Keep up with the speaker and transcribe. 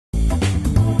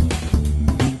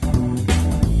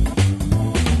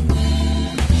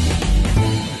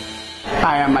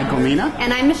Hi, I'm Michael Mina.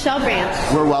 And I'm Michelle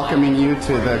Branch. We're welcoming you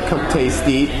to the Cook, Taste,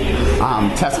 Eat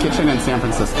test kitchen in San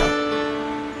Francisco.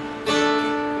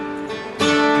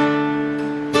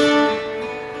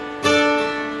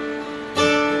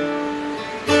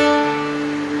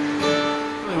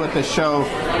 What the show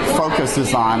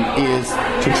focuses on is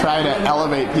to try to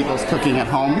elevate people's cooking at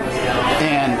home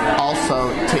and also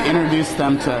to introduce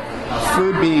them to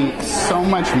food being so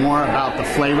much more about the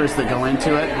flavors that go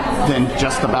into it than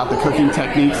just about the cooking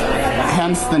techniques.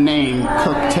 Hence the name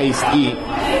Cook, Taste, Eat.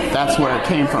 That's where it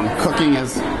came from. Cooking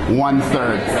is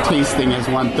 1/3, tasting is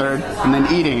 1/3, and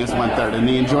then eating is 1/3, and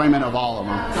the enjoyment of all of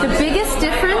them. The biggest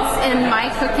difference in my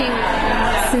cooking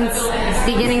since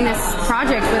beginning this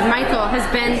project with Michael has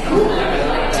been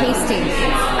tasting.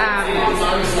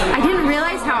 I didn't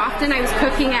realize how often I was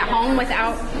cooking at home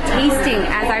without tasting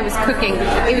as I was cooking.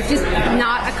 It was just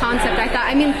not a concept I thought.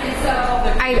 I mean,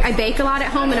 I bake a lot at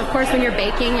home, and of course when you're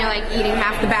baking, you're like eating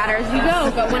half the batter as you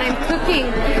go. But when I'm cooking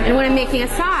and when I'm making a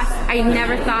sauce, I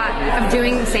never thought of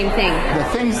doing the same thing. The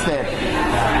things that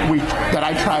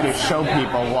I try to show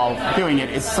people while doing it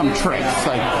is some tricks,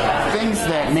 like things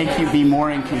that make you be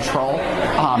more in control.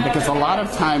 Because a lot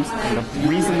of times the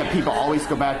reason that people always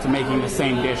go back to making the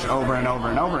same dish over and over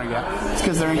and over again is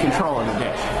because they're in control of the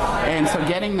dish. And so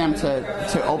getting them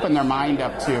to open their mind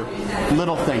up to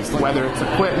little things, whether it's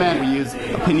equipment, we use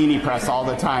a panini press all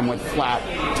the time with flat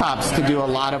tops to do a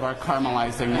lot of our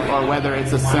caramelizing, or whether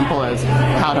it's as simple as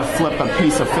how to flip a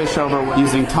piece of fish over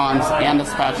using tongs and a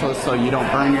spatula so you don't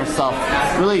burn yourself.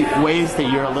 Really ways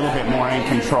that you're a little bit more in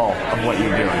control of what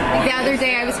you're doing. The other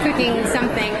day I was cooking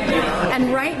something,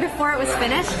 and right before it was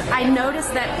finished, I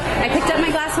noticed that I picked up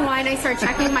my glass of wine, I started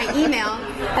checking my email,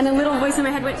 and a little voice in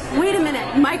my head went, wait a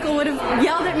minute, Michael would have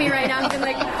yelled at me right now and been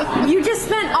like, you just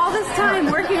spent all this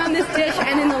time working on this dish,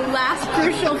 and in the last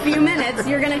crucial few minutes,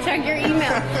 you're going to check your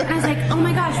email. And I was like, oh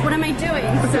my gosh, what am I doing?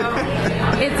 So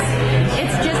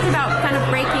it's just about kind of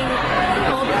breaking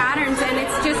old patterns, and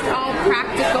it's just all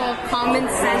practical, common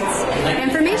sense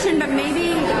information, but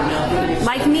maybe,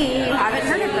 like me, you haven't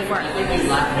heard it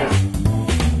before.